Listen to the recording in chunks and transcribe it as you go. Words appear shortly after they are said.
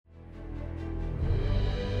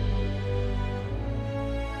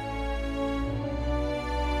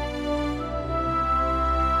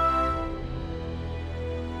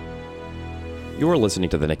You're listening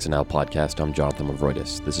to the Nixon Now podcast. I'm Jonathan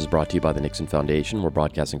Mavroidis. This is brought to you by the Nixon Foundation. We're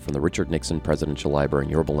broadcasting from the Richard Nixon Presidential Library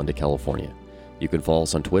in Yorba Linda, California. You can follow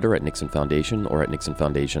us on Twitter at Nixon Foundation or at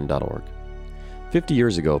nixonfoundation.org. 50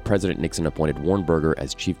 years ago, President Nixon appointed Warren Burger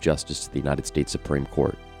as Chief Justice to the United States Supreme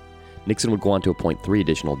Court. Nixon would go on to appoint 3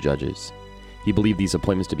 additional judges. He believed these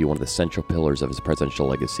appointments to be one of the central pillars of his presidential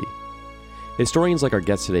legacy. Historians like our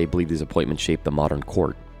guest today believe these appointments shaped the modern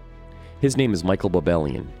court. His name is Michael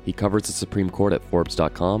Babelian. He covers the Supreme Court at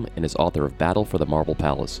Forbes.com and is author of Battle for the Marble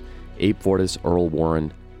Palace, Abe Fortas, Earl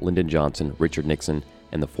Warren, Lyndon Johnson, Richard Nixon,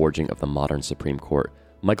 and the Forging of the Modern Supreme Court.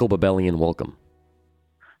 Michael Babelian, welcome.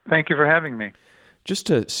 Thank you for having me. Just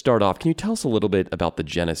to start off, can you tell us a little bit about the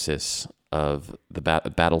genesis of the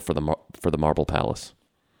Battle for the Marble Palace?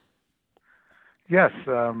 Yes,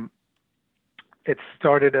 it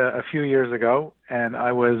started a few years ago, and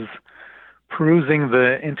I was perusing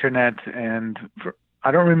the internet, and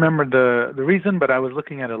I don't remember the reason, but I was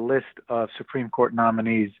looking at a list of Supreme Court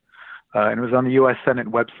nominees, and it was on the U.S. Senate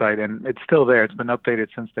website, and it's still there. It's been updated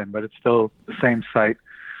since then, but it's still the same site.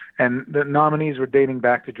 And the nominees were dating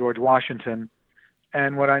back to George Washington.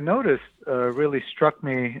 And what I noticed really struck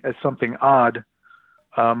me as something odd.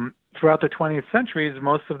 Throughout the 20th centuries,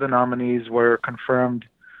 most of the nominees were confirmed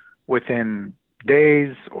within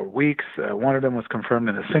days or weeks. One of them was confirmed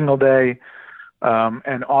in a single day.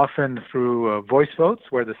 And often through voice votes,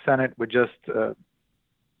 where the Senate would just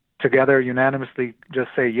together unanimously just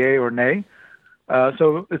say yay or nay.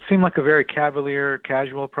 So it seemed like a very cavalier,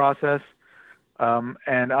 casual process.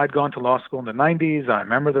 And I'd gone to law school in the 90s. I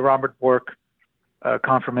remember the Robert Bork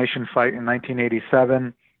confirmation fight in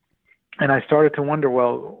 1987. And I started to wonder,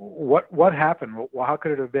 well, what happened? Well, how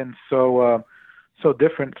could it have been so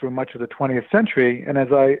different through much of the 20th century? And as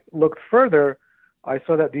I looked further, I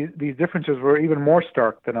saw that these differences were even more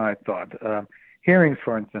stark than I thought. Hearings,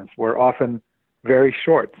 for instance, were often very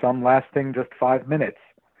short, some lasting just 5 minutes.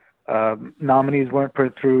 Nominees weren't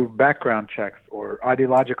put through background checks or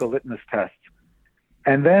ideological litmus tests.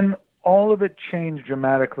 And then all of it changed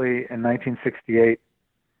dramatically in 1968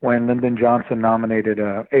 when Lyndon Johnson nominated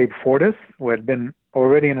Abe Fortas, who had been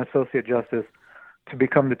already an Associate Justice, to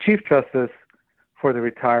become the Chief Justice for the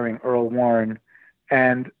retiring Earl Warren.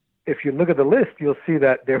 And if you look at the list, you'll see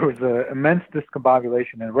that there was an immense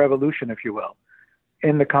discombobulation and revolution, if you will,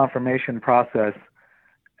 in the confirmation process.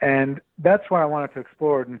 And that's what I wanted to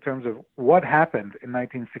explore in terms of what happened in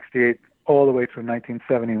 1968 all the way through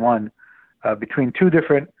 1971 between 2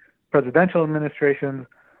 different presidential administrations,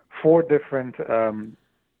 4 different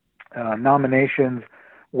nominations,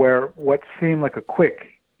 where what seemed like a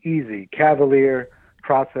quick, easy, cavalier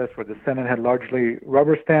process where the Senate had largely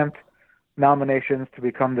rubber-stamped nominations to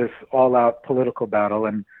become this all-out political battle.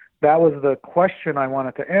 And that was the question I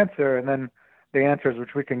wanted to answer, and then the answers,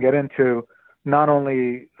 which we can get into, not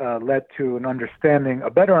only led to a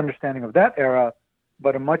better understanding of that era,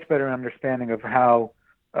 but a much better understanding of how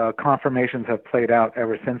confirmations have played out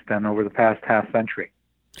ever since then over the past half century.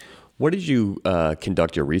 Where did you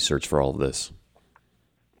conduct your research for all of this?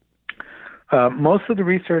 Most of the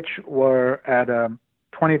research were at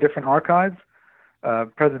 20 different archives,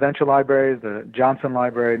 presidential libraries, the Johnson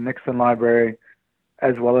Library, Nixon Library,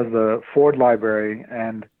 as well as the Ford Library.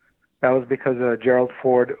 And that was because Gerald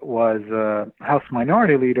Ford was House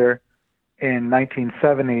Minority Leader in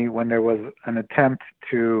 1970 when there was an attempt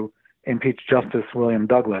to impeach Justice William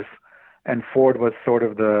Douglas. And Ford was sort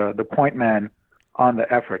of the point man on the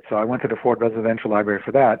effort. So I went to the Ford Residential Library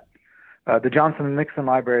for that. The Johnson and Nixon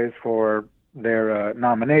libraries for their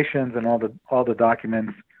nominations and all the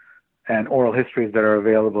documents and oral histories that are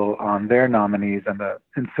available on their nominees and the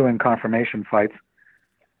ensuing confirmation fights.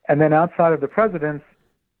 And then outside of the presidents,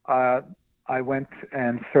 I went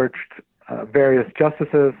and searched various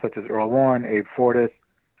justices such as Earl Warren, Abe Fortas,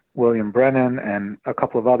 William Brennan, and a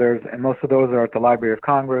couple of others. And most of those are at the Library of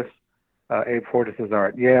Congress. Abe Fortas's are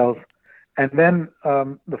at Yale's. And then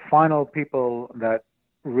the final people that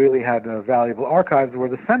really had valuable archives were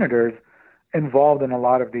the senators involved in a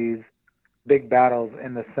lot of these big battles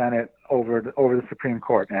in the Senate over the Supreme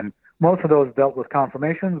Court. And most of those dealt with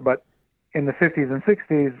confirmations, but in the 50s and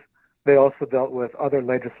 60s, they also dealt with other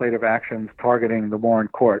legislative actions targeting the Warren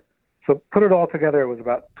Court. So put it all together, it was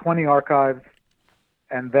about 20 archives.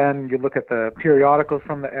 And then you look at the periodicals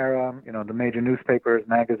from the era, the major newspapers,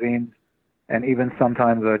 magazines, and even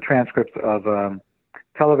sometimes transcripts of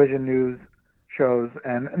television news shows.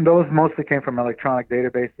 And those mostly came from electronic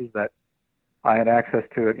databases that I had access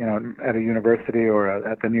to, at a university or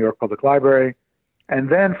at the New York Public Library. And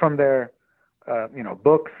then from there,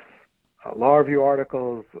 books, law review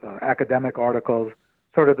articles, academic articles,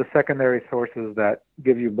 sort of the secondary sources that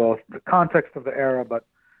give you both the context of the era, but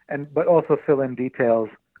also fill in details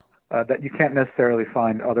that you can't necessarily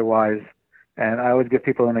find otherwise. And I always give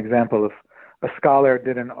people an example. If a scholar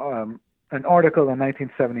did an article in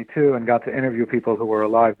 1972 and got to interview people who were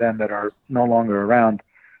alive then that are no longer around,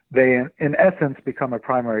 they, in essence, become a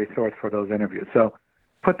primary source for those interviews. So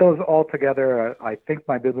put those all together. I think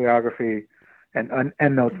my bibliography and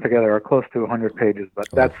endnotes together are close to 100 pages, but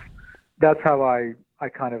that's how I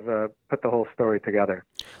kind of put the whole story together.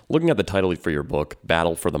 Looking at the title for your book,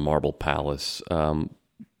 Battle for the Marble Palace,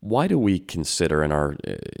 why do we consider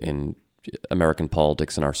in American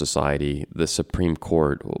politics and our society the Supreme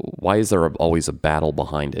Court? Why is there always a battle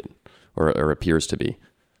behind it, or appears to be?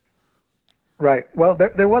 Right. Well,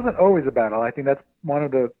 there wasn't always a battle. I think that's one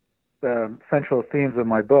of the central themes of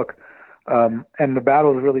my book. And the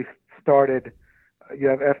battles really started, you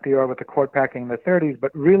have FDR with the court packing in the 30s,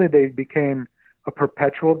 but really they became a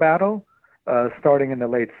perpetual battle starting in the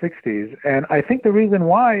late 60s. And I think the reason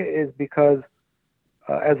why is because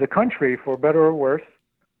as a country, for better or worse,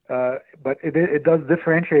 but it does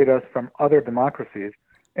differentiate us from other democracies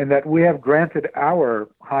in that we have granted our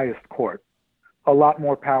highest court a lot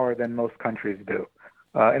more power than most countries do.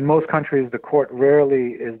 In most countries, the court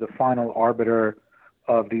rarely is the final arbiter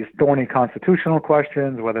of these thorny constitutional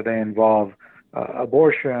questions, whether they involve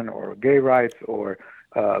abortion or gay rights or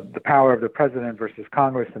the power of the president versus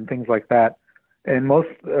Congress and things like that. In most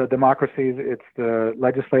democracies, it's the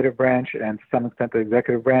legislative branch and to some extent the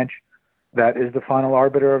executive branch that is the final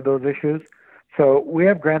arbiter of those issues. So we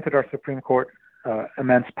have granted our Supreme Court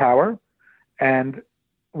immense power. And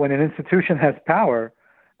when an institution has power,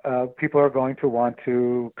 people are going to want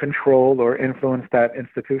to control or influence that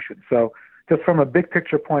institution. So just from a big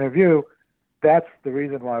picture point of view, that's the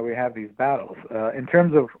reason why we have these battles. In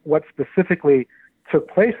terms of what specifically took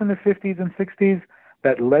place in the 50s and 60s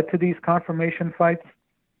that led to these confirmation fights,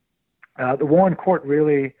 the Warren Court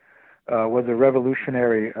really was a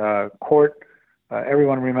revolutionary court.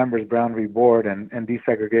 Everyone remembers Brown v. Board and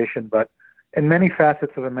desegregation, but in many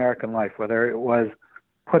facets of American life, whether it was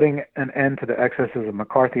putting an end to the excesses of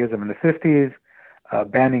McCarthyism in the 50s,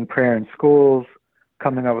 banning prayer in schools,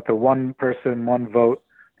 coming up with the one person, one vote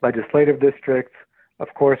legislative districts, of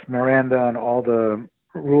course, Miranda and all the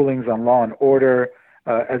rulings on law and order,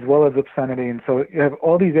 as well as obscenity. And so you have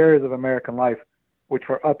all these areas of American life which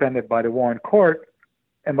were upended by the Warren Court.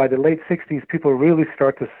 And by the late 60s, people really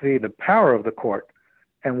start to see the power of the court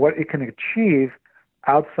and what it can achieve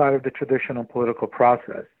outside of the traditional political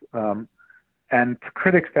process. And to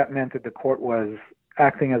critics, that meant that the court was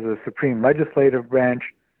acting as a supreme legislative branch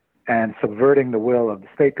and subverting the will of the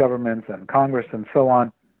state governments and Congress and so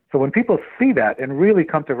on. So when people see that and really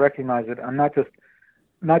come to recognize it, and not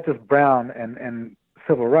just Brown and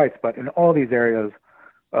civil rights, but in all these areas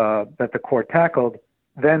that the court tackled,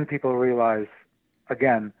 then people realize,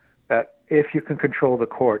 again, that if you can control the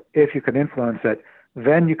court, if you can influence it,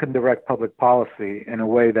 then you can direct public policy in a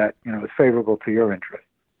way that is favorable to your interests.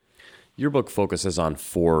 Your book focuses on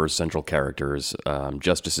four central characters,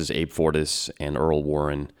 Justices Abe Fortas and Earl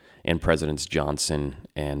Warren, and Presidents Johnson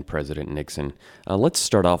and President Nixon. Let's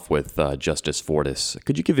start off with Justice Fortas.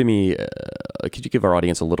 Could you give our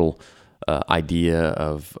audience a little idea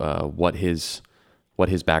of what his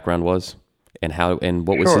background was and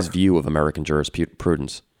what was his view of American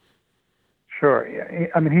jurisprudence? Sure. Yeah.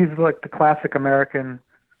 I mean, he's like the classic American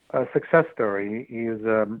success story. He is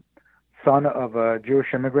son of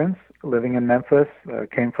Jewish immigrants living in Memphis,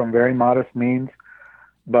 came from very modest means,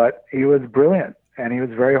 but he was brilliant and he was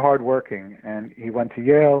very hardworking. And he went to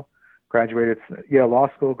Yale, graduated Yale Law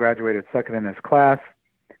School, graduated second in his class,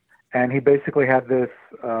 and he basically had this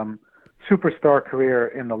superstar career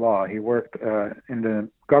in the law. He worked in the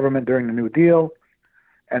government during the New Deal,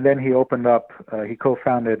 and then he he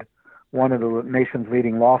co-founded one of the nation's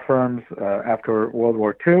leading law firms after World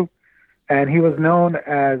War II. And he was known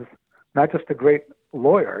as not just a great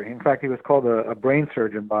lawyer. In fact, he was called a brain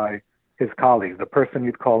surgeon by his colleagues, the person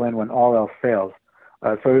you'd call in when all else fails.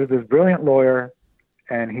 So he was this brilliant lawyer,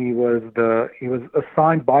 and he was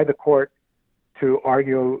assigned by the court to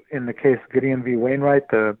argue in the case Gideon v.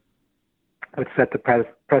 Wainwright, which set the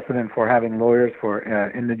precedent for having lawyers for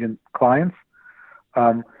indigent clients.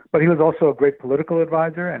 But he was also a great political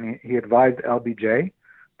advisor, and he advised LBJ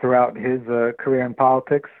throughout his career in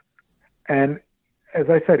politics. And as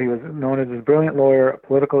I said, he was known as a brilliant lawyer, a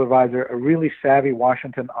political advisor, a really savvy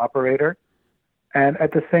Washington operator. And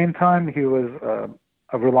at the same time, he was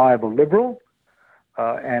a reliable liberal.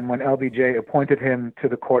 And when LBJ appointed him to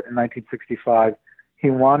the court in 1965, he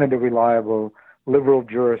wanted a reliable liberal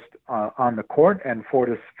jurist on the court, and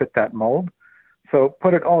Fortas fit that mold. So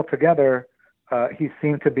put it all together, he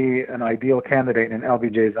seemed to be an ideal candidate in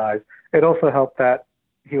LBJ's eyes. It also helped that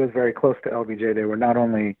he was very close to LBJ. They were not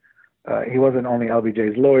only he wasn't only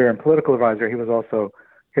LBJ's lawyer and political advisor, he was also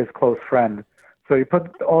his close friend. So you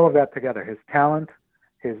put all of that together, his talent,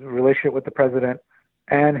 his relationship with the president,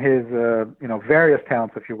 and his various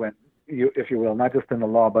talents, if you will, not just in the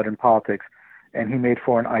law but in politics, and he made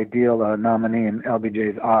for an ideal nominee in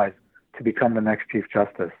LBJ's eyes to become the next Chief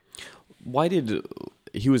Justice.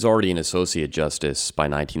 He was already an Associate Justice by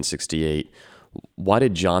 1968. Why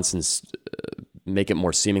did Johnson make it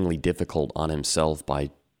more seemingly difficult on himself by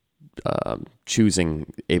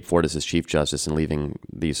choosing Abe Fortas as Chief Justice and leaving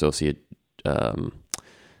the Associate,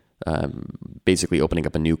 basically opening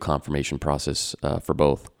up a new confirmation process for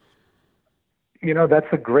both? That's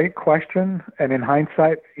a great question, and in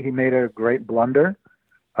hindsight, he made a great blunder.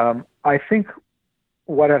 I think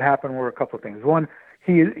what had happened were a couple of things. One,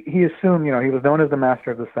 he assumed, he was known as the Master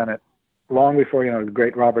of the Senate long before, the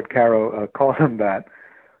great Robert Caro called him that.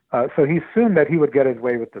 So he assumed that he would get his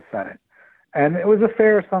way with the Senate. And it was a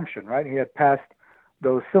fair assumption, right? He had passed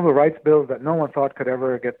those civil rights bills that no one thought could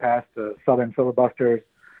ever get past the Southern filibusters.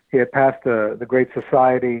 He had passed the Great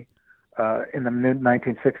Society in the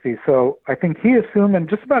mid-1960s. So I think he assumed, and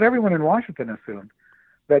just about everyone in Washington assumed,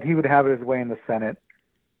 that he would have his way in the Senate.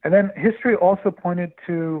 And then history also pointed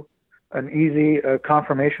to an easy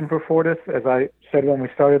confirmation for Fortas. As I said when we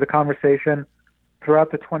started the conversation,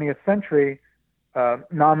 throughout the 20th century,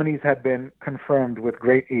 nominees had been confirmed with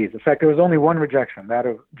great ease. In fact, there was only one rejection, that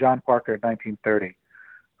of John Parker in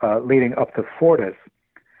 1930, leading up to Fortas.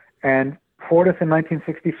 And Fortas in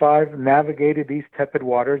 1965 navigated these tepid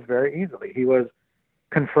waters very easily. He was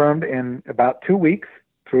confirmed in about 2 weeks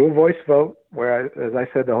through a voice vote, where, as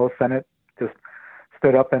I said, the whole Senate just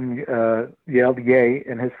stood up and yelled yay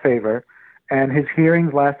in his favor. And his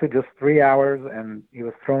hearings lasted just 3 hours, and he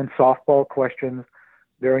was thrown softball questions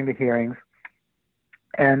during the hearings.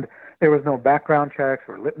 And there was no background checks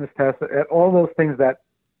or litmus tests. All those things that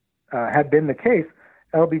had been the case,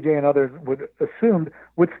 LBJ and others would assumed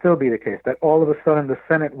would still be the case, that all of a sudden the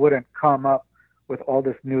Senate wouldn't come up with all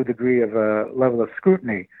this new degree of level of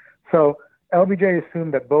scrutiny. So LBJ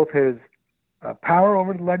assumed that both his power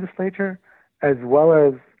over the legislature, as well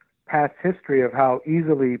as past history of how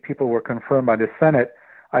easily people were confirmed by the Senate,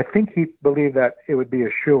 I think he believed that it would be a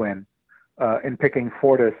shoo-in in picking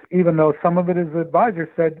Fortas, even though some of his advisors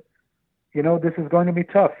said, this is going to be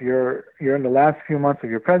tough. You're in the last few months of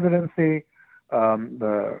your presidency.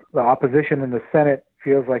 The opposition in the Senate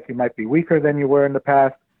feels like you might be weaker than you were in the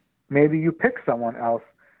past. Maybe you pick someone else.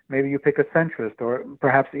 Maybe you pick a centrist or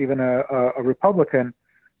perhaps even a Republican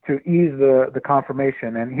to ease the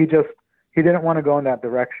confirmation. And he didn't want to go in that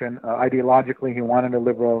direction. Ideologically, he wanted a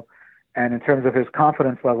liberal. And in terms of his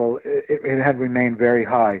confidence level, it had remained very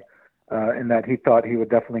high in that he thought he would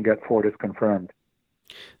definitely get Fortas confirmed.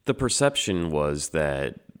 The perception was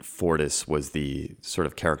that Fortas was the sort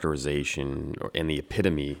of characterization and the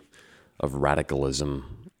epitome of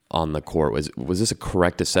radicalism on the court. Was this a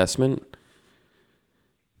correct assessment?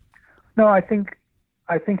 No, I think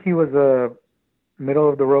he was a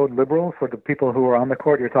middle-of-the-road liberal for the people who were on the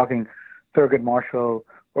court. You're talking Thurgood Marshall,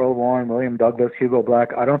 Earl Warren, William Douglas, Hugo Black.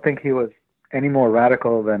 I don't think he was any more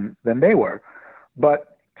radical than they were.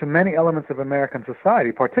 But to many elements of American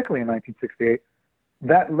society, particularly in 1968,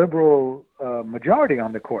 that liberal majority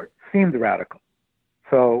on the court seemed radical.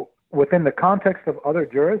 So within the context of other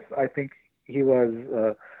jurists, I think he was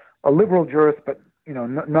a liberal jurist, but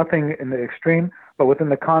nothing in the extreme. But within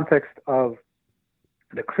the context of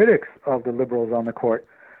the critics of the liberals on the court,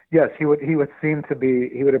 yes, he would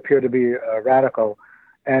appear to be radical.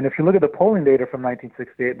 And if you look at the polling data from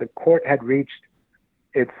 1968, the court had reached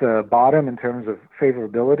its bottom in terms of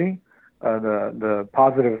favorability, the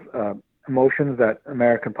positive emotions that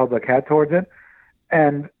American public had towards it,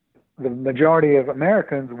 and the majority of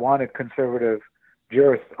Americans wanted conservative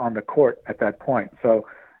jurists on the court at that point. So,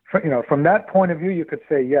 from that point of view, you could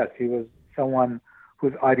say yes, he was someone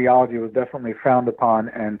whose ideology was definitely frowned upon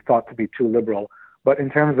and thought to be too liberal. But in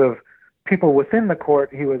terms of people within the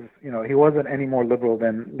court, he wasn't any more liberal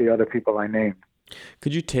than the other people I named.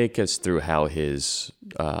 Could you take us through how his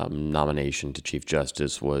nomination to Chief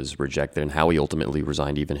Justice was rejected and how he ultimately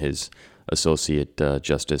resigned even his Associate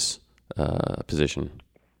Justice position?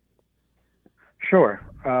 Sure.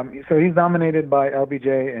 So he's nominated by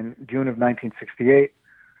LBJ in June of 1968,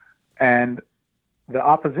 and the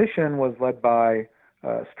opposition was led by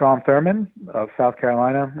Strom Thurmond of South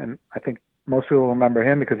Carolina, and I think most people remember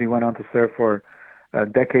him because he went on to serve for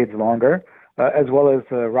decades longer, as well as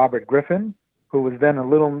Robert Griffin, who was then a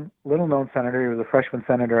little-known senator. He was a freshman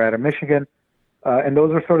senator out of Michigan, And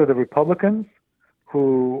those were sort of the Republicans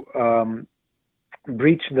who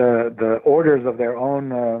breached the orders of their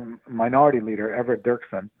own minority leader, Everett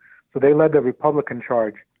Dirksen. So they led the Republican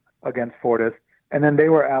charge against Fortas, and then they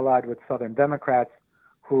were allied with Southern Democrats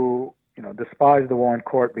who, despised the Warren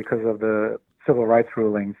Court because of the civil rights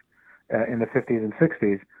rulings in the 50s and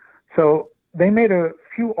 60s. So they made a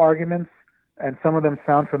few arguments, and some of them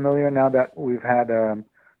sound familiar now that we've had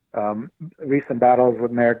recent battles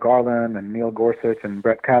with Merrick Garland and Neil Gorsuch and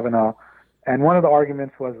Brett Kavanaugh. And one of the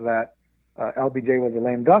arguments was that LBJ was a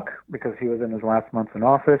lame duck because he was in his last month in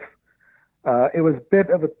office. It was a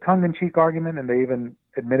bit of a tongue-in-cheek argument, and they even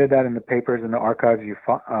admitted that in the papers in the archives.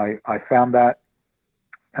 I found that.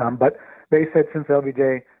 But they said since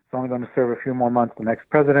LBJ is only going to serve a few more months, the next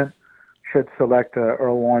president should select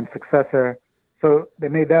Earl Warren's successor. So they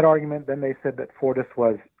made that argument. Then they said that Fortas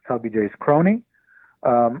was LBJ's crony.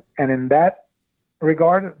 And in that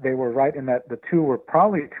regard, they were right in that the two were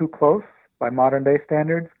probably too close by modern-day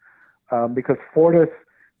standards, because Fortas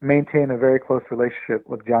maintained a very close relationship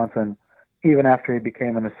with Johnson even after he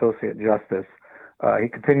became an associate justice. He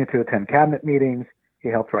continued to attend cabinet meetings. He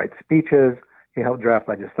helped write speeches. He helped draft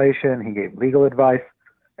legislation. He gave legal advice.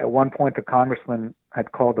 At one point, the congressman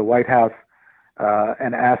had called the White House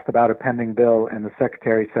and asked about a pending bill, and the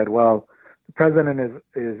secretary said, well, the president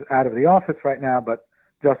is out of the office right now, but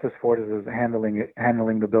Justice Fortas is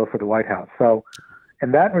handling the bill for the White House. So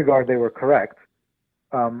in that regard, they were correct.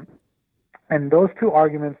 And those two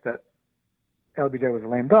arguments, that LBJ was a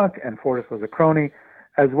lame duck and Fortas was a crony,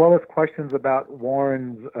 as well as questions about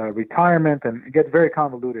Warren's retirement, and it gets very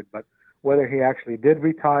convoluted, but whether he actually did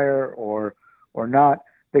retire or not,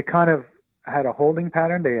 they kind of had a holding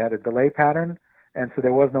pattern. They had a delay pattern, and so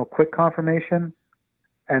there was no quick confirmation.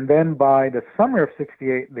 And then by the summer of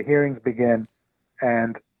 '68, the hearings begin,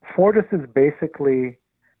 and Fortas is basically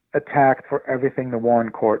attacked for everything the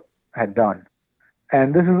Warren Court had done.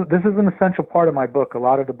 And this is an essential part of my book. A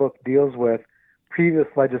lot of the book deals with previous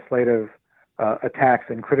legislative attacks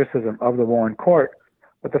and criticism of the Warren Court.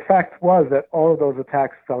 But the fact was that all of those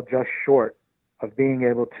attacks fell just short of being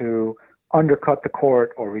able to undercut the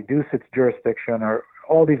court or reduce its jurisdiction, or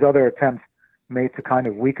all these other attempts made to kind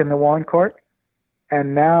of weaken the Warren Court.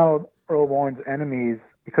 And now Earl Warren's enemies,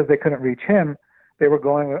 because they couldn't reach him, they were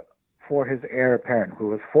going for his heir apparent, who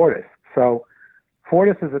was Fortas. So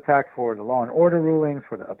Fortas is attacked for the law and order rulings,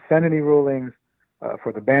 for the obscenity rulings,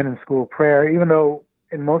 for the ban in school prayer, even though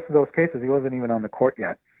in most of those cases he wasn't even on the court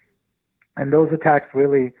yet. And those attacks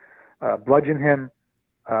really bludgeoned him.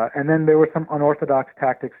 And then there were some unorthodox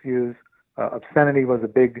tactics used. Obscenity was a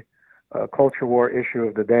big culture war issue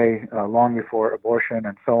of the day, long before abortion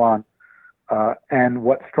and so on. And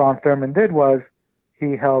what Strom Thurmond did was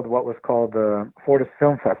he held what was called the Fortas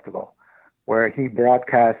Film Festival, where he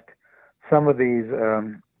broadcast some of these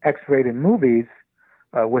X-rated movies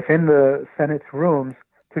within the Senate's rooms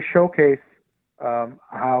to showcase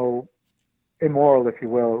how immoral, if you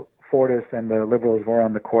will, Fortas and the liberals were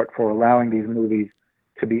on the court for allowing these movies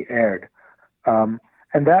to be aired.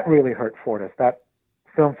 And that really hurt Fortas. That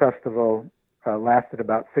film festival lasted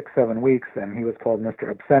about 6-7 weeks, and he was called Mr.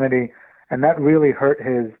 Obscenity, and that really hurt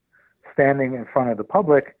his standing in front of the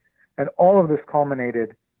public. And all of this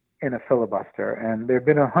culminated in a filibuster. And there have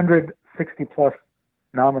been 160-plus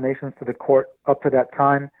nominations to the court up to that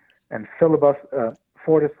time, and Fortas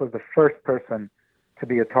was the first person to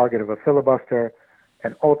be a target of a filibuster,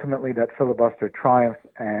 and ultimately that filibuster triumphed,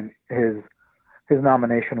 and his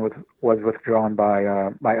nomination was withdrawn by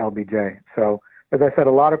LBJ. So, as I said,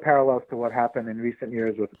 a lot of parallels to what happened in recent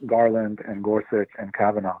years with Garland and Gorsuch and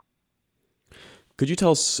Kavanaugh. Could you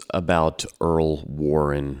tell us about Earl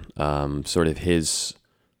Warren, sort of his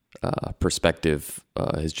perspective,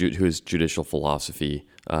 his judicial philosophy,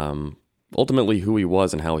 ultimately who he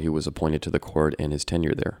was and how he was appointed to the court and his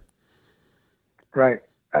tenure there? Right.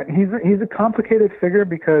 He's a complicated figure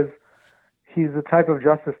because he's the type of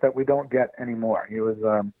justice that we don't get anymore. He was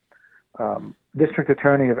district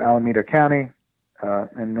attorney of Alameda County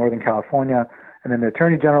in Northern California, and then the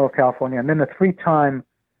attorney general of California, and then the 3-time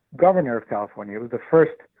governor of California. It was the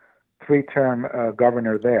first 3-term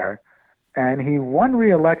governor there. And he won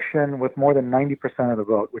re-election with more than 90% of the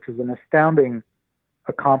vote, which is an astounding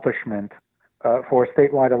accomplishment for a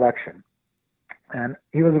statewide election. And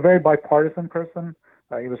he was a very bipartisan person.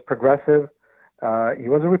 He was progressive. He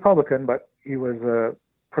was a Republican, but he was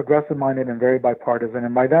progressive-minded and very bipartisan.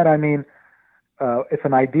 And by that I mean, if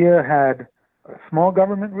an idea had small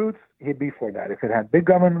government roots, he'd be for that. If it had big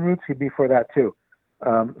government roots, he'd be for that too.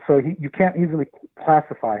 So you can't easily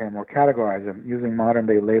classify him or categorize him using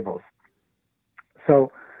modern-day labels.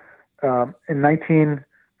 So in 19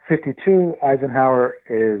 52, Eisenhower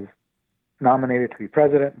is nominated to be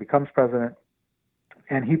president, becomes president,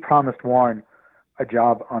 and he promised Warren a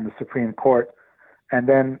job on the Supreme Court. And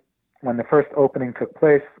then when the first opening took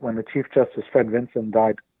place, when the Chief Justice Fred Vinson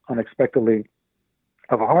died unexpectedly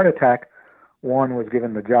of a heart attack, Warren was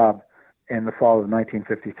given the job in the fall of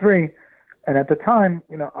 1953. And at the time,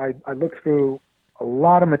 I looked through a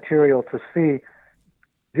lot of material to see,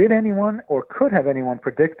 did anyone or could have anyone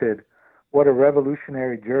predicted what a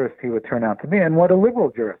revolutionary jurist he would turn out to be and what a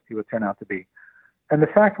liberal jurist he would turn out to be? And the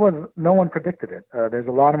fact was, no one predicted it. There's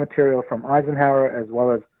a lot of material from Eisenhower as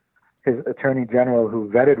well as his attorney general who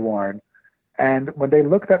vetted Warren. And when they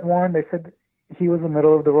looked at Warren, they said he was a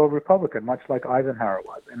middle-of-the-road Republican, much like Eisenhower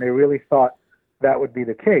was. And they really thought that would be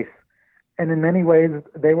the case. And in many ways,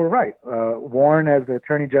 they were right. Warren, as the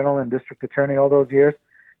attorney general and district attorney all those years,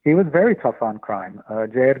 he was very tough on crime.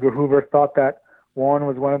 J. Edgar Hoover thought that Warren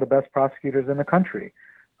was one of the best prosecutors in the country.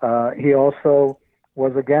 He also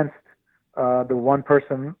was against the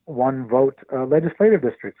one-person, one-vote legislative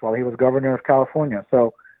districts while he was governor of California.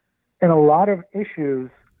 So in a lot of issues,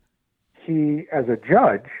 he, as a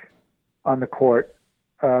judge on the court,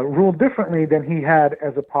 ruled differently than he had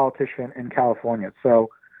as a politician in California. So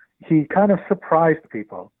he kind of surprised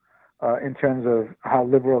people in terms of how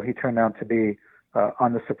liberal he turned out to be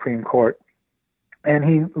on the Supreme Court. And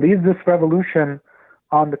he leads this revolution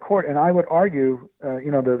on the court. And I would argue,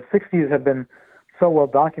 the 60s have been so well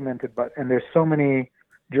documented, and there's so many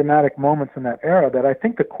dramatic moments in that era that I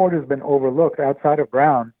think the court has been overlooked. Outside of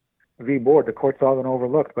Brown v. Board, the court's all been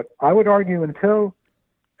overlooked. But I would argue until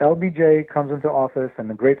LBJ comes into office and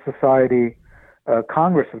the Great Society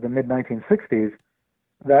Congress of the mid-1960s,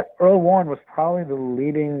 that Earl Warren was probably the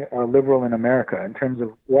leading liberal in America in terms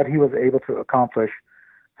of what he was able to accomplish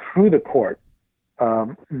through the court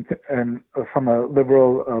and from a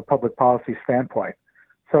liberal public policy standpoint.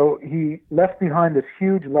 So he left behind this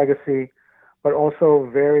huge legacy, but also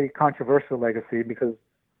very controversial legacy, because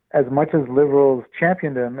as much as liberals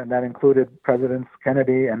championed him, and that included Presidents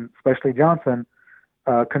Kennedy and especially Johnson,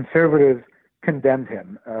 conservatives condemned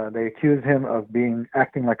him. They accused him of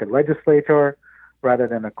acting like a legislator rather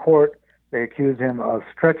than a court. They accused him of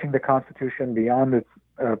stretching the Constitution beyond its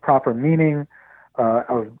proper meaning,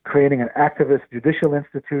 of creating an activist judicial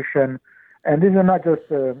institution. And these are not just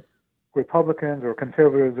Republicans or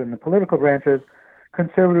conservatives in the political branches,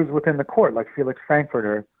 conservatives within the court, like Felix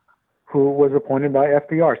Frankfurter, who was appointed by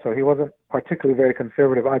FDR. So he wasn't particularly very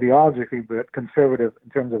conservative ideologically, but conservative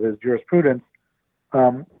in terms of his jurisprudence.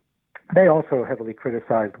 They also heavily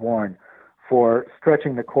criticized Warren for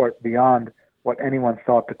stretching the court beyond what anyone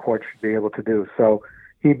thought the court should be able to do. So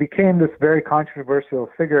he became this very controversial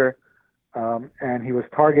figure, and he was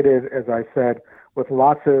targeted, as I said, with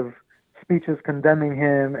lots of speeches condemning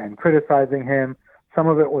him and criticizing him. Some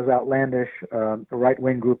of it was outlandish. The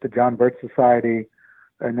right-wing group, the John Birch Society,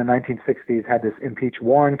 in the 1960s had this Impeach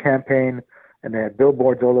Warren campaign, and they had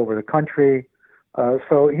billboards all over the country.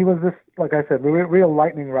 So he was this, like I said, real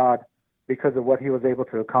lightning rod because of what he was able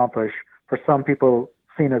to accomplish, for some people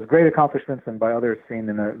seen as great accomplishments and by others seen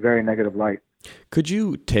in a very negative light. Could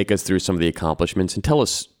you take us through some of the accomplishments and tell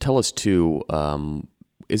us too,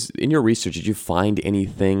 in your research, did you find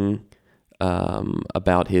anything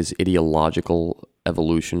about his ideological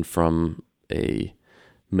evolution from a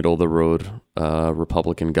middle-of-the-road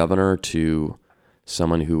Republican governor to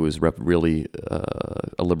someone who was really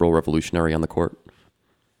a liberal revolutionary on the court?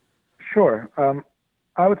 Sure.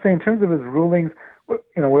 I would say in terms of his rulings,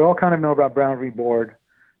 we all kind of know about Brown v. Board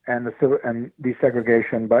and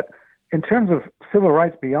desegregation, but in terms of civil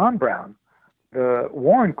rights beyond Brown, the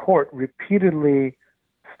Warren Court repeatedly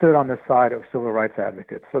stood on the side of civil rights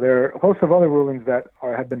advocates. So there are a host of other rulings that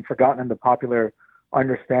have been forgotten in the popular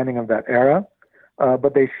understanding of that era,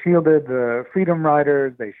 but they shielded the Freedom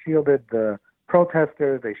Riders, they shielded the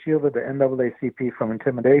protesters, they shielded the NAACP from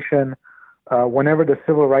intimidation. Whenever the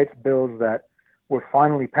civil rights bills that were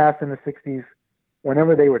finally passed in the 60s,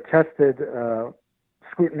 whenever they were tested,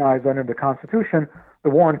 scrutinized under the Constitution, the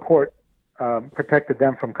Warren Court protected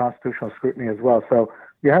them from constitutional scrutiny as well. So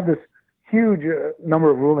you have this huge number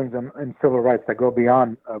of rulings in civil rights that go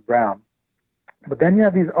beyond Brown. But then you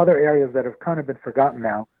have these other areas that have kind of been forgotten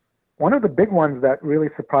now. One of the big ones that really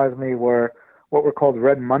surprised me were what were called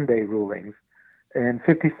Red Monday rulings. In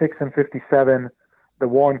 56 and 57, the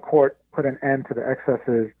Warren Court put an end to the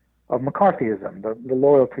excesses of McCarthyism, the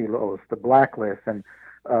loyalty laws, the blacklist, and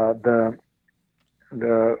the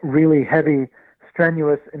really heavy,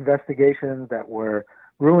 strenuous investigations that were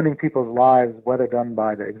ruining people's lives, whether done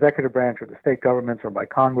by the executive branch or the state governments or by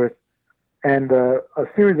Congress. And a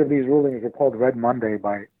series of these rulings were called Red Monday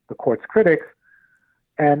by the court's critics.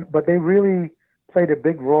 But they really played a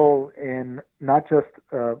big role in not just,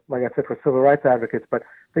 like I said, for civil rights advocates, but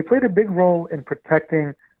they played a big role in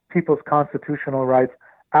protecting people's constitutional rights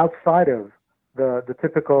outside of the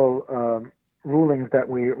typical rulings that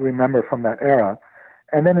we remember from that era.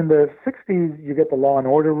 And then in the 60s, you get the law and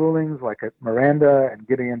order rulings like at Miranda and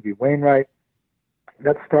Gideon v. Wainwright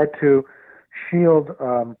that start to shield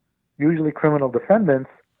usually criminal defendants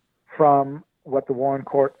from what the Warren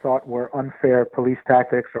Court thought were unfair police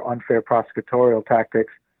tactics or unfair prosecutorial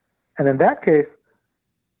tactics. And in that case,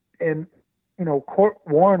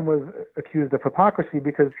 Warren was accused of hypocrisy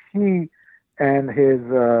because he and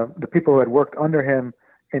the people who had worked under him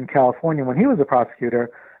in California when he was a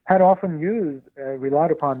prosecutor had often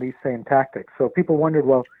relied upon these same tactics. So people wondered,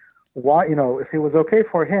 well, why, if it was okay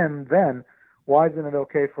for him then, why isn't it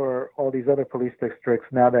okay for all these other police districts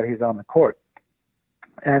now that he's on the court?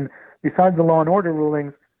 And besides the law and order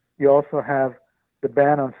rulings, you also have the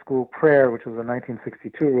ban on school prayer, which was a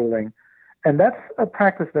 1962 ruling. And that's a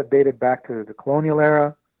practice that dated back to the colonial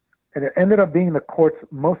era. And it ended up being the court's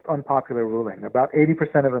most unpopular ruling. About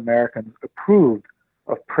 80% of Americans approved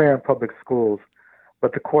of prayer in public schools,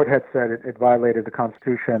 but the court had said it violated the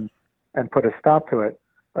Constitution and put a stop to it.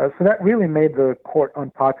 So that really made the court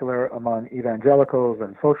unpopular among evangelicals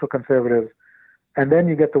and social conservatives. And then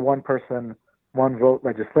you get the one-person, one-vote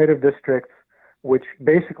legislative districts, which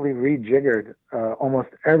basically rejiggered almost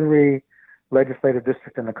every legislative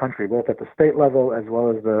district in the country, both at the state level as well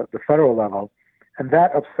as the federal level. And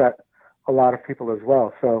that upset a lot of people as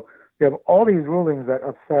well. So you have all these rulings that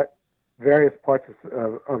upset various parts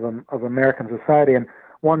of American society. And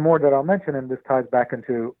one more that I'll mention, and this ties back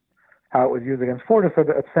into how it was used against Fortas, are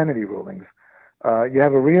the obscenity rulings. You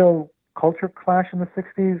have a real culture clash in the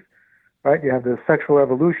 60s, right? You have the Sexual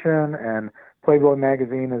Revolution, and Playboy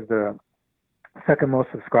magazine is the second most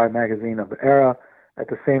subscribed magazine of the era. At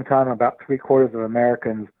the same time, about 3/4 of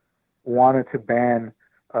Americans wanted to ban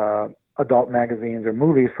adult magazines or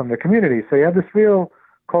movies from their communities. So you have this real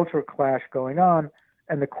culture clash going on,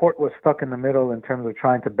 and the court was stuck in the middle in terms of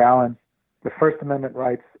trying to balance the First Amendment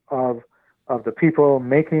rights of the people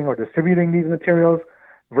making or distributing these materials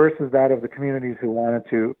versus that of the communities who wanted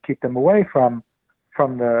to keep them away from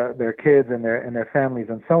their kids and their families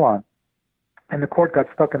and so on. And the court got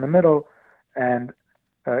stuck in the middle, and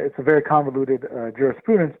it's a very convoluted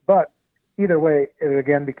jurisprudence, but either way, it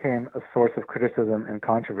again became a source of criticism and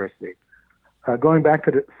controversy. Going back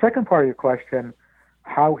to the second part of your question,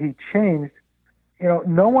 how he changed,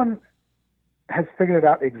 no one has figured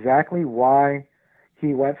out exactly why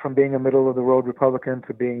he went from being a middle-of-the-road Republican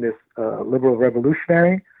to being this liberal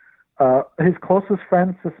revolutionary. His closest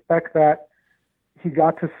friends suspect that he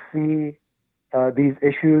got to see these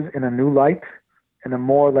issues in a new light, in a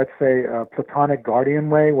more, let's say, platonic guardian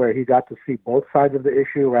way, where he got to see both sides of the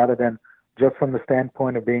issue rather than just from the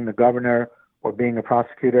standpoint of being the governor or being a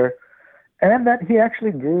prosecutor, and that he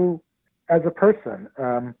actually grew as a person.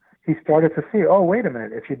 He started to see, oh, wait a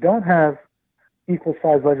minute, if you don't have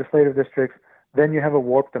equal-sized legislative districts, then you have a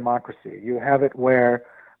warped democracy. You have it where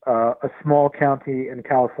a small county in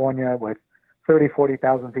California with 30,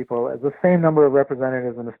 40,000 people has the same number of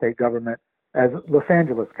representatives in the state government as Los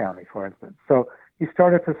Angeles County, for instance. So he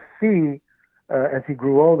started to see, as he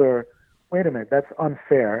grew older, wait a minute, that's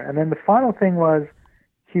unfair. And then the final thing was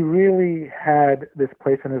he really had this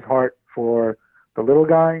place in his heart for the little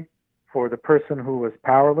guy, for the person who was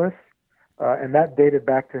powerless, and that dated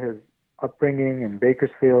back to his upbringing in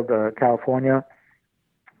Bakersfield, California.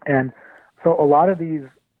 And so a lot of these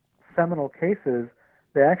seminal cases,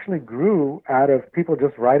 they actually grew out of people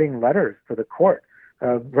just writing letters to the court,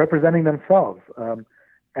 representing themselves.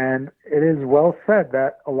 And it is well said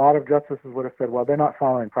that a lot of justices would have said, well, they're not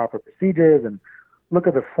following proper procedures, and look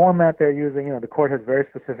at the format they're using. The court has very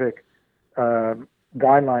specific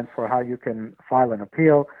guidelines for how you can file an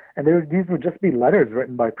appeal. And these would just be letters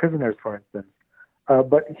written by prisoners, for instance.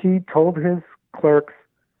 But he told his clerks,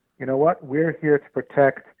 you know what, we're here to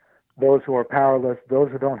protect those who are powerless, those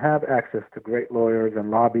who don't have access to great lawyers and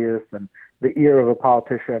lobbyists and the ear of a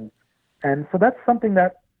politician. And so that's something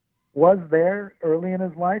that was there early in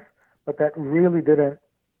his life, but that really didn't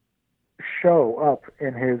show up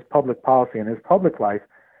in his public policy, in his public life,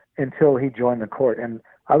 until he joined the court. And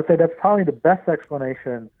I would say that's probably the best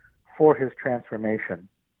explanation for his transformation.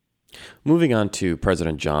 Moving on to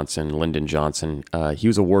President Johnson, Lyndon Johnson, he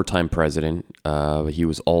was a wartime president. He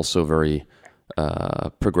was also very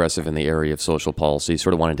progressive in the area of social policy.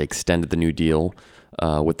 Sort of wanted to extend the New Deal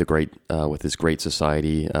with his Great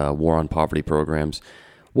Society, war on poverty programs.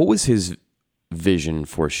 What was his vision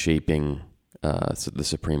for shaping the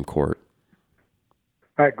Supreme Court?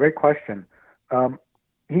 All right, great question.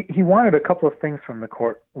 he wanted a couple of things from the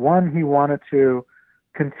court. One, he wanted to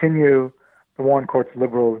continue the Warren Court's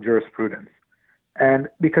liberal jurisprudence. And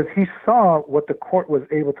because he saw what the court was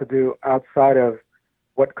able to do outside of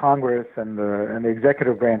what Congress and the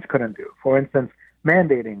executive branch couldn't do. For instance,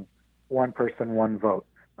 mandating one person, one vote.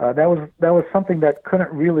 That was something that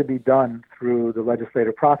couldn't really be done through the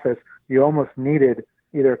legislative process. You almost needed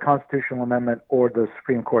either a constitutional amendment or the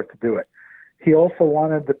Supreme Court to do it. He also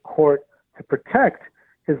wanted the court to protect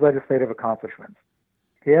his legislative accomplishments.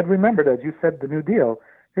 He had remembered, as you said, the New Deal.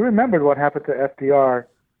 He remembered what happened to FDR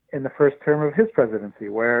in the first term of his presidency,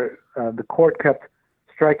 where the court kept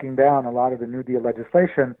striking down a lot of the New Deal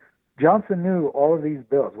legislation. Johnson knew all of these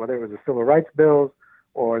bills, whether it was the civil rights bills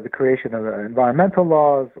or the creation of environmental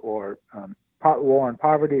laws or war on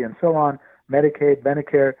poverty and so on, Medicaid,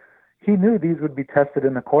 Medicare. He knew these would be tested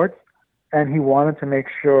in the courts, and he wanted to make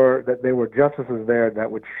sure that there were justices there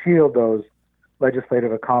that would shield those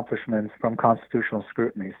legislative accomplishments from constitutional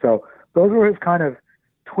scrutiny. So those were his kind of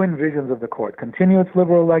twin visions of the court: continue its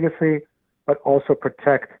liberal legacy, but also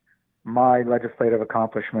protect my legislative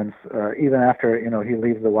accomplishments even after he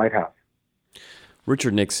leaves the White House.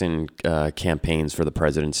 Richard Nixon campaigns for the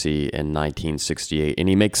presidency in 1968, and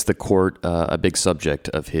he makes the court a big subject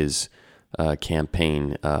of his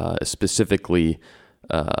campaign, specifically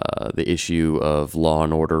the issue of law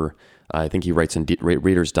and order. I think he writes in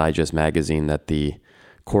Reader's Digest magazine that the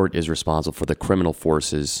court is responsible for the criminal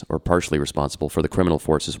forces, or partially responsible for the criminal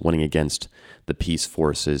forces winning against the peace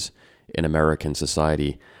forces in American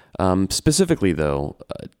society. Specifically, though,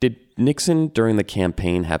 did Nixon during the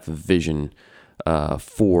campaign have a vision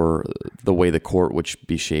for the way the court would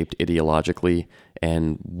be shaped ideologically,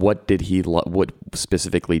 and what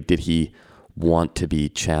specifically did he want to be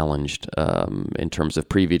challenged in terms of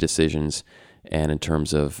previous decisions and in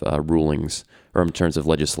terms of rulings, or in terms of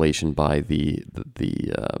legislation by the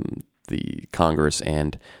Congress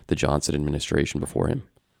and the Johnson administration before him?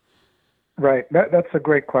 Right. That's a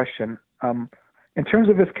great question. In terms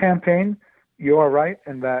of his campaign, you are right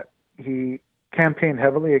in that he campaigned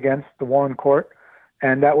heavily against the Warren Court,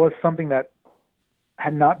 and that was something that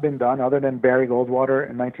had not been done other than Barry Goldwater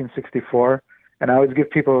in 1964. And I always give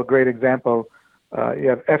people a great example. You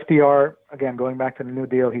have FDR, again, going back to the New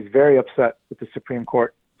Deal. He's very upset with the Supreme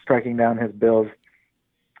Court striking down his bills.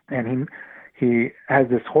 And he has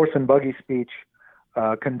this horse and buggy speech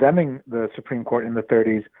condemning the Supreme Court in the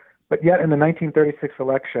 30s. But yet in the 1936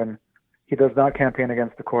 election, he does not campaign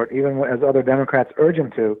against the court. Even as other Democrats urge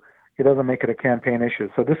him to, he doesn't make it a campaign issue.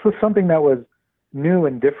 So this was something that was new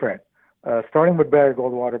and different, starting with Barry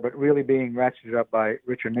Goldwater, but really being ratcheted up by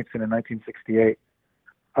Richard Nixon in 1968.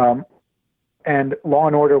 And law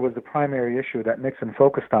and order was the primary issue that Nixon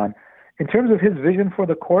focused on. In terms of his vision for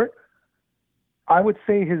the court, I would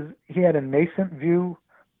say he had a nascent view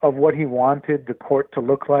of what he wanted the court to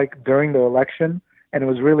look like during the election. And it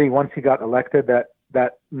was really once he got elected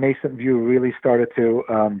that nascent view really started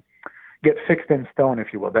to get fixed in stone,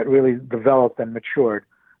 if you will, that really developed and matured.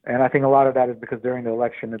 And I think a lot of that is because during the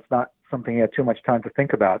election, it's not something he had too much time to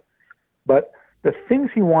think about. But the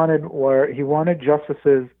things he wanted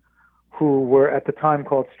justices who were at the time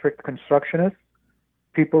called strict constructionists,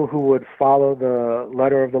 people who would follow the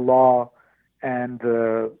letter of the law and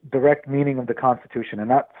the direct meaning of the Constitution and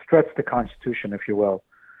not stretch the Constitution, if you will,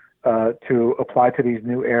 to apply to these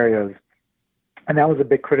new areas. And that was a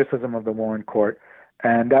big criticism of the Warren Court.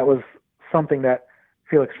 And that was something that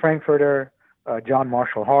Felix Frankfurter, John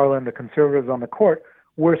Marshall Harlan, the conservatives on the court,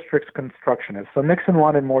 were strict constructionists. So Nixon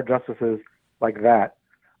wanted more justices like that.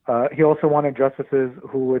 He also wanted justices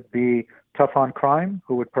who would be tough on crime,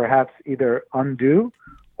 who would perhaps either undo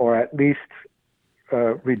or at least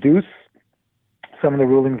reduce some of the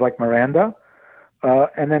rulings like Miranda.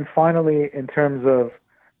 And then finally, in terms of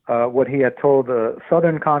what he had told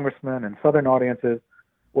Southern congressmen and Southern audiences,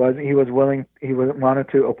 was he wanted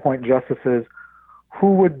to appoint justices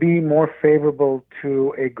who would be more favorable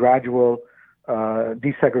to a gradual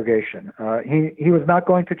desegregation. He was not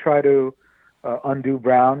going to try to undo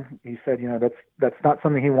Brown. He said, that's not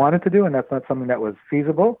something he wanted to do, and that's not something that was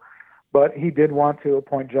feasible. But he did want to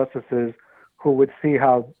appoint justices who would see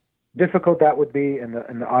how difficult that would be in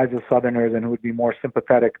the eyes of Southerners, and who would be more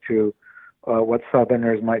sympathetic to what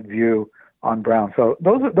Southerners might view on Brown. So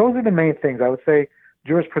those are the main things. I would say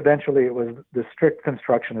jurisprudentially, it was the strict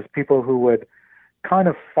constructionists, people who would kind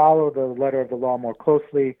of follow the letter of the law more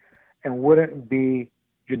closely and wouldn't be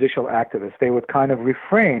judicial activists. They would kind of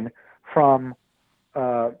refrain from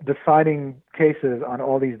deciding cases on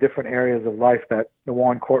all these different areas of life that the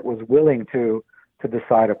Warren Court was willing to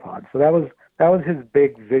decide upon. So that was his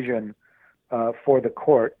big vision for the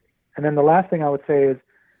court. And then the last thing I would say is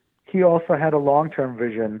he also had a long-term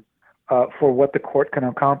vision for what the court can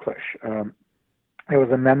accomplish. There was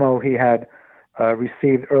a memo he had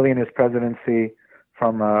received early in his presidency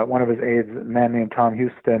from one of his aides, a man named Tom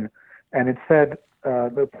Houston, and it said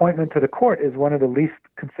the appointment to the court is one of the least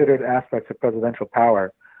considered aspects of presidential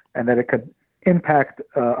power, and that it could impact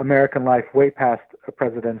American life way past a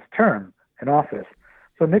president's term in office.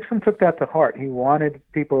 So Nixon took that to heart. He wanted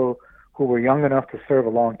people who were young enough to serve a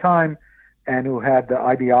long time and who had the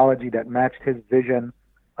ideology that matched his vision.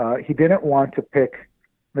 He didn't want to pick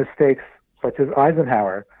mistakes such as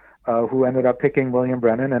Eisenhower, who ended up picking William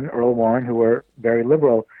Brennan and Earl Warren, who were very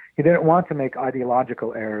liberal. He didn't want to make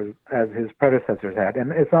ideological errors as his predecessors had.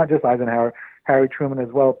 And it's not just Eisenhower. Harry Truman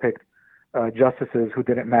as well picked justices who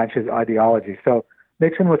didn't match his ideology. So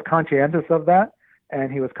Nixon was conscientious of that,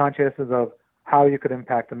 and he was conscientious of how you could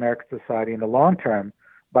impact American society in the long term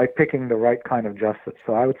by picking the right kind of justice.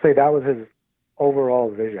 So I would say that was his overall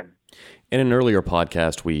vision. In an earlier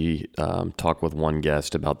podcast, we talked with one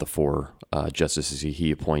guest about the four justices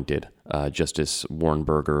he appointed, Justice Warren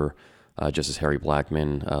Burger, Justice Harry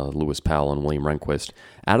Blackmun, Lewis Powell, and William Rehnquist.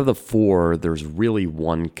 Out of the four, there's really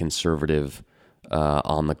one conservative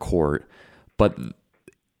on the court, but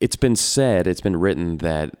it's been written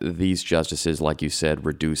that these justices, like you said,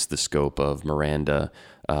 reduce the scope of Miranda,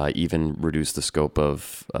 even reduce the scope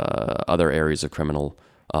of other areas of criminal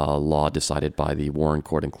law decided by the Warren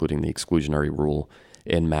Court, including the exclusionary rule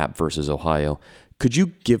in Mapp versus Ohio. Could you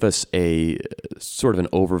give us a sort of an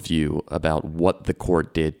overview about what the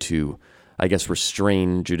court did to, I guess,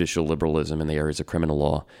 restrain judicial liberalism in the areas of criminal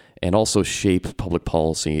law and also shape public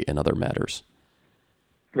policy in other matters?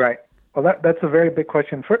 Right. Well, that's a very big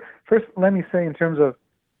question. First, let me say in terms of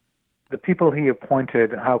the people he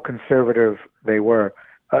appointed, how conservative they were.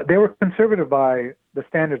 They were conservative by the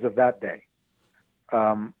standards of that day.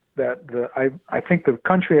 I think the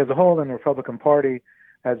country as a whole and the Republican Party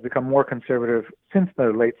has become more conservative since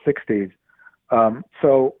the late 60s.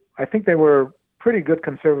 So I think they were pretty good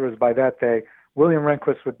conservatives by that day. William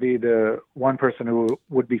Rehnquist would be the one person who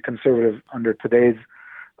would be conservative under today's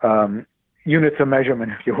units of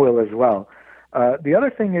measurement, if you will, as well. The other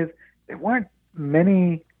thing is there weren't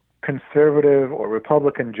many conservative or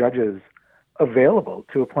Republican judges available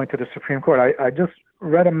to appoint to the Supreme Court. I just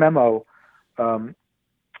read a memo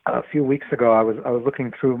a few weeks ago. I was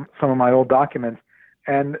looking through some of my old documents,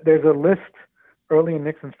 and there's a list early in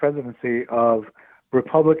Nixon's presidency of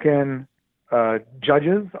Republican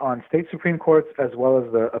judges on state Supreme Courts as well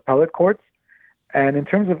as the appellate courts. And in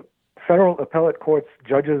terms of federal appellate courts,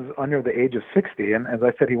 judges under the age of 60, and as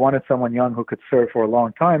I said, he wanted someone young who could serve for a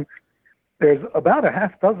long time, there's about a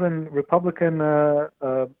half dozen Republican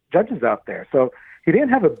judges out there. So he didn't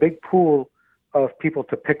have a big pool of people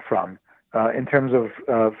to pick from in terms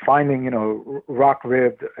of finding,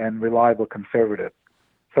 rock-ribbed and reliable conservatives.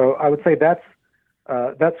 So I would say that's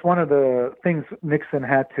one of the things Nixon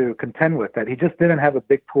had to contend with, that he just didn't have a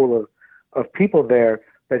big pool of people there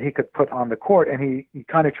that he could put on the court, and he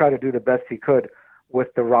kind of tried to do the best he could with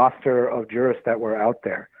the roster of jurists that were out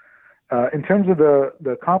there. In terms of the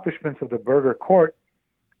accomplishments of the Burger Court,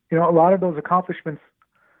 a lot of those accomplishments,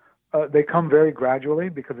 they come very gradually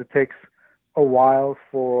because it takes a while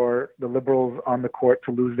for the liberals on the court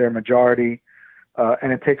to lose their majority,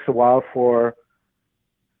 and it takes a while for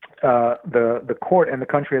the court and the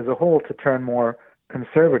country as a whole to turn more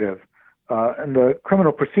conservative. In the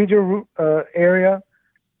criminal procedure area,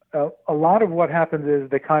 a lot of what happens is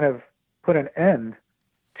they kind of put an end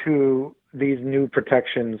to these new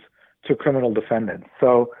protections to criminal defendants.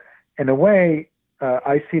 So in a way,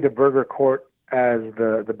 I see the Burger Court as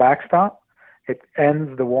the backstop. It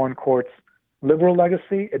ends the Warren Court's liberal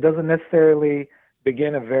legacy. It doesn't necessarily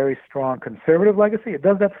begin a very strong conservative legacy. It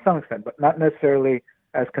does that to some extent, but not necessarily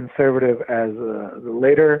as conservative as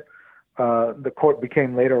the court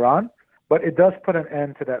became later on. But it does put an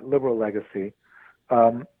end to that liberal legacy.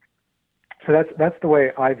 So that's the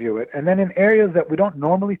way I view it. And then in areas that we don't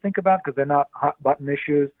normally think about because they're not hot button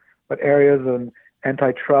issues, but areas of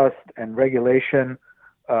antitrust and regulation,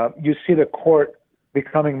 you see the court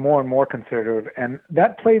becoming more and more conservative. And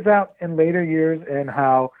that plays out in later years in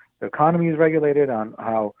how the economy is regulated, on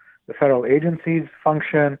how the federal agencies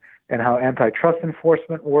function, and how antitrust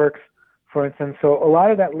enforcement works, for instance. So a lot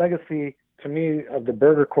of that legacy, to me, of the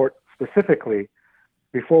Burger Court specifically,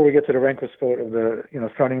 before we get to the Rehnquist Court of the,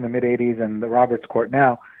 starting in the mid-'80s and the Roberts Court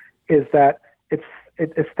now, is that it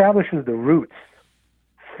establishes the roots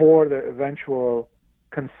for the eventual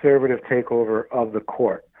conservative takeover of the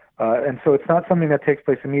court. And so it's not something that takes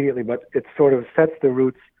place immediately, but it sort of sets the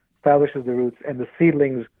roots, establishes the roots, and the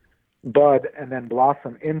seedlings bud and then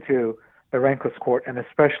blossom into the Rehnquist court, and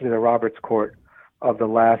especially the Roberts court of the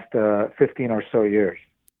last 15 or so years.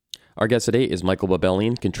 Our guest today is Michael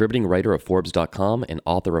Babelian, contributing writer of Forbes.com and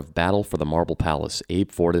author of Battle for the Marble Palace, Abe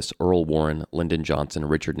Fortas, Earl Warren, Lyndon Johnson,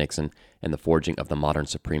 Richard Nixon, and the Forging of the Modern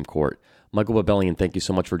Supreme Court. Michael Babelian, thank you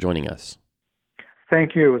so much for joining us.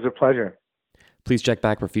 Thank you. It was a pleasure. Please check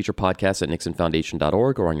back for future podcasts at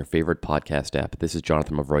nixonfoundation.org or on your favorite podcast app. This is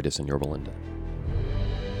Jonathan Mavroidis in Yorba Linda.